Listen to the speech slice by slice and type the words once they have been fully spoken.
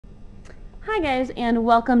Hi guys, and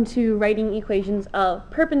welcome to writing equations of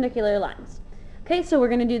perpendicular lines. Okay, so we're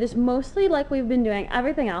going to do this mostly like we've been doing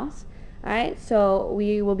everything else. Alright, so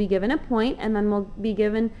we will be given a point and then we'll be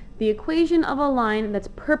given the equation of a line that's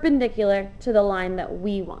perpendicular to the line that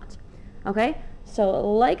we want. Okay, so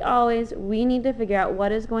like always, we need to figure out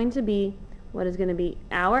what is going to be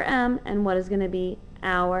our M and what is going to be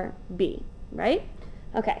our B, right?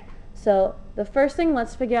 Okay. So the first thing,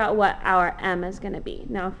 let's figure out what our M is going to be.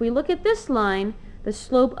 Now if we look at this line, the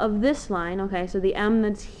slope of this line, okay, so the M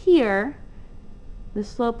that's here, the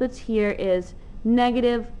slope that's here is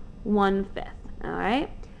 -1/5, alright?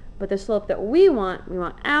 But the slope that we want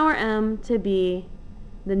our M to be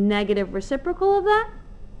the negative reciprocal of that.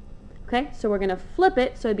 Okay, so we're going to flip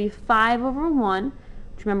it, so it'd be 5/1,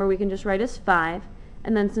 which remember we can just write as 5,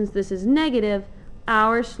 and then since this is negative,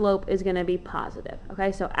 our slope is going to be positive.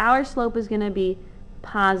 Okay, so our slope is going to be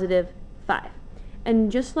 +5.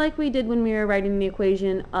 And just like we did when we were writing the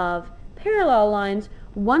equation of parallel lines,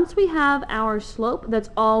 once we have our slope,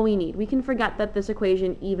 that's all we need. We can forget that this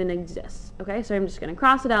equation even exists. Okay, so I'm just going to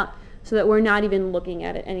cross it out so that we're not even looking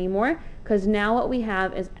at it anymore, because now what we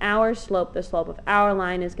have is our slope, the slope of our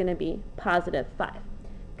line is going to be +5.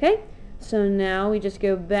 Okay? So now we just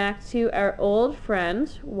go back to our old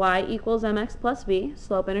friend, y equals mx plus b,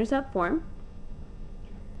 slope-intercept form.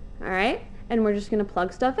 Alright, and we're just going to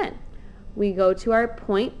plug stuff in. We go to our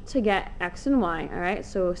point to get x and y. Alright,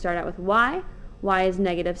 so we'll start out with y. Y is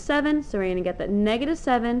 -7, so we're going to get that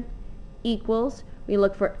 -7 equals, we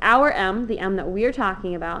look for our m, the m that we're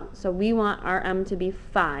talking about, so we want our m to be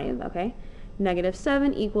 5, okay?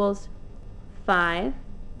 -7 equals 5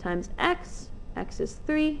 times x is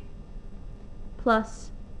 3,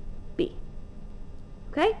 plus b.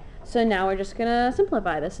 Okay, so now we're just going to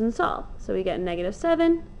simplify this and solve. So we get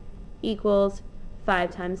 -7 equals 5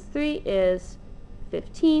 times 3 is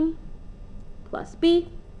 15 plus b.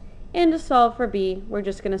 And to solve for b, we're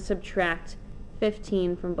just going to subtract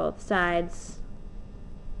 15 from both sides.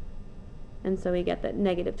 And so we get that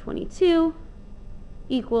 -22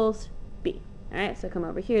 equals b. Alright, so come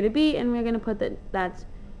over here to b, and we're going to put that that's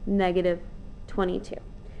 -22.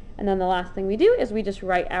 And then the last thing we do is we just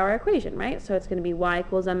write our equation, right? So it's going to be y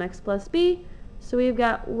equals mx plus b. So we've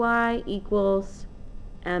got y equals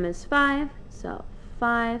m is 5, so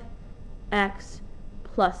 5x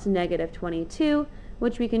plus -22,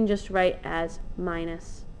 which we can just write as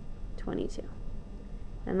 -22.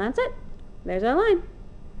 And that's it. There's our line.